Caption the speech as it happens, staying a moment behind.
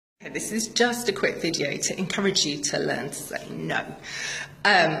This is just a quick video to encourage you to learn to say no.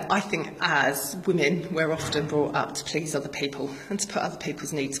 I think as women, we're often brought up to please other people and to put other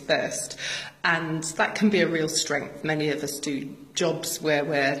people's needs first. And that can be a real strength. Many of us do jobs where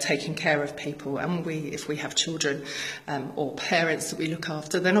we're taking care of people, and if we have children or parents that we look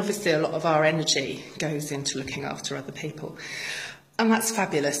after, then obviously a lot of our energy goes into looking after other people. And that's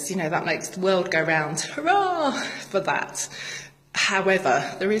fabulous. You know, that makes the world go round. Hurrah for that.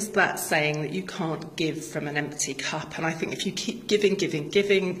 However, there is that saying that you can't give from an empty cup, and I think if you keep giving,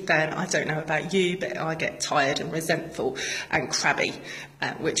 then I don't know about you, but I get tired and resentful and crabby,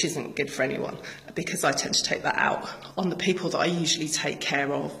 which isn't good for anyone, because I tend to take that out on the people that I usually take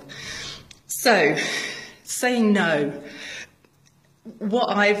care of. So, saying no. What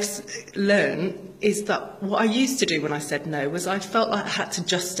I've learned is that what I used to do when I said no was I felt like I had to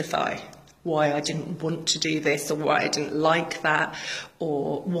justify why I didn't want to do this, or why I didn't like that,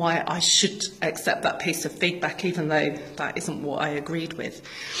 or why I should accept that piece of feedback even though that isn't what I agreed with.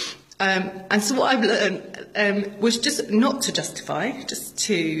 And so what I've learned was just not to justify, just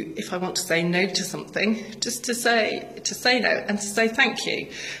to, if I want to say no to something, just to say no and to say thank you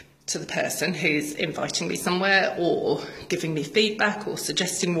to the person who's inviting me somewhere or giving me feedback or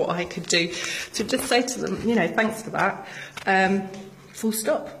suggesting what I could do, to just say to them, you know, thanks for that, full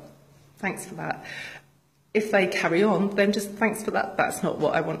stop. Thanks for that. If they carry on, then just thanks for that. That's not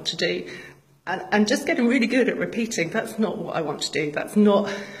what I want to do. And just getting really good at repeating, that's not what I want to do. That's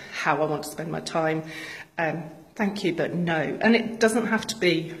not how I want to spend my time. Thank you, but no. And it doesn't have to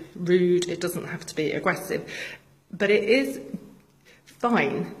be rude. It doesn't have to be aggressive. But it is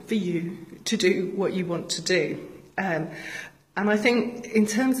fine for you to do what you want to do. And I think in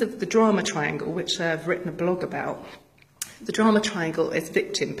terms of the drama triangle, which I've written a blog about, the drama triangle is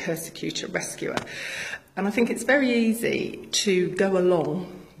victim, persecutor, rescuer. And I think it's very easy to go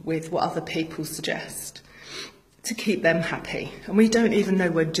along with what other people suggest to keep them happy. And we don't even know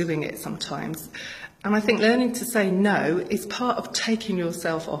we're doing it sometimes. And I think learning to say no is part of taking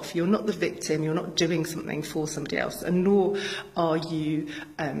yourself off. You're not the victim, you're not doing something for somebody else, and nor are you,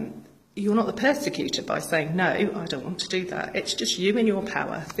 you're not the persecutor by saying, no, I don't want to do that. It's just you in your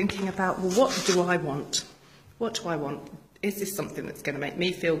power, thinking about, well, what do I want? What do I want? Is this something that's going to make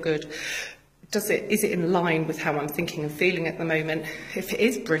me feel good? Is it in line with how I'm thinking and feeling at the moment? If it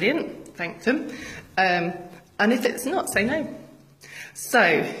is, brilliant, thank them. And if it's not, say no.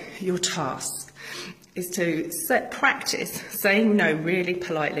 So your task is to practice saying no really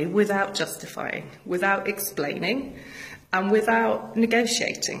politely, without justifying, without explaining, and without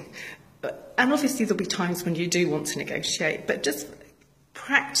negotiating. And obviously there'll be times when you do want to negotiate, but just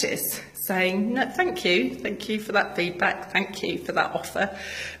practice saying, no, thank you for that feedback, thank you for that offer,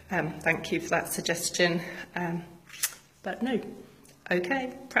 thank you for that suggestion, but no,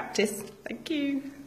 okay, practice, thank you.